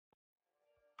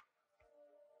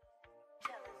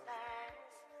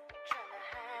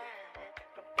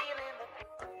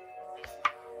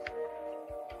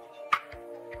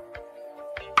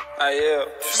To I.L,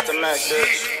 just a Mac,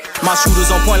 bitch. My shooter's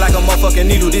on point like a motherfucking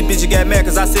needle. This bitch got mad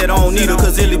cause I said I don't need her.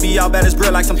 Cause it'll be out bad as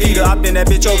bread like some Peter. I been that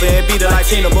bitch over and beat her like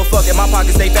Tina. But fuck it, my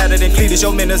pockets stay fatter than Cletus. Your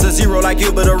minutes a zero like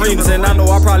Gilbert Arenas. And I know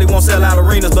I probably won't sell out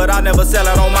arenas, but I never sell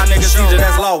out on my niggas either,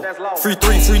 that's law. Free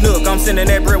 3, free nook, I'm sending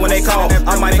that bread when they call.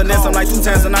 I might finesse them like 2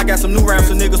 times and I got some new rounds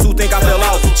for niggas who think I fell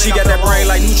off. She got that brain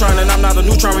like Neutron and I'm not a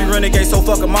neutron. We renegade, so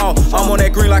fuck them all. I'm on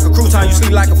that green like a crouton, you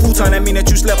sleep like a futon. That mean that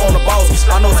you slept on the boss.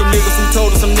 I know some niggas who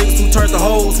told us, some niggas who turns to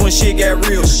hoes when shit got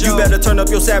real. You better turn up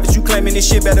your savage, you claiming this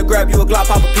shit, better grab you a Glock,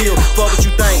 pop a pill. Fuck what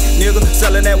you think, nigga,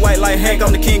 selling that white like Hank,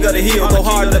 I'm the king of the hill. Go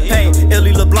hard in the paint,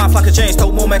 Illy LeBlanc, flock of James,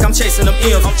 told Momac, I'm chasing them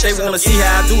M's. They wanna see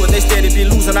how I do it, they steady be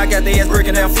losing, I got their ass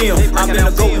breaking down film. I'm been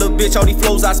a goat, little bitch, all these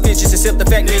flows I spit, just accept the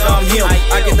fact, nigga, I'm him.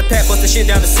 I get the pack, bust the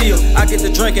shit down the seal. I get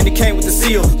the drink and it came with the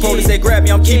seal. Police, they grab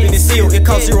me, I'm keeping it sealed. It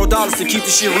cost $0 to keep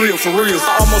this shit real, for real.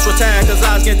 I almost retired cause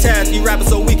I was getting tired. These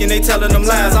rappers so weak and they telling them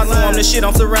lies. I know I'm the shit,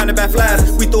 I'm surrounded by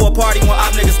flies. We throw a party when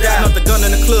op niggas die. Snuff the gun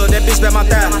in the club, that bitch back my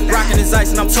thigh. Rockin' his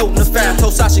ice and I'm toting the fat.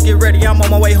 Told Sasha get ready, I'm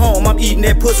on my way home. I'm eating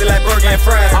that pussy like burger and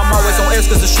fries. I'm always on S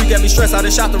cause the street got me stressed. I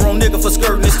done shot the wrong nigga for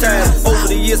skirting this time. Over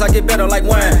the years I get better like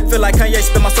wine. Feel like Kanye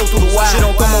spit my soul through the wire. Shit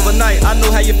don't come overnight, I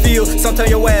know how you feel. Sometimes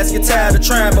your ass get tired of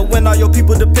trying, but when all your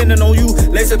people depending on you,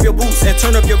 lace up your boots and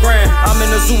turn up your grind. I'm in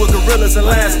the zoo with gorillas and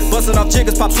lions, busting off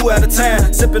jiggers, pop 2 at a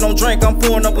time. Sipping on drink, I'm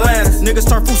pouring up lines. Niggas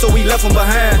turn fool so we left them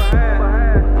behind.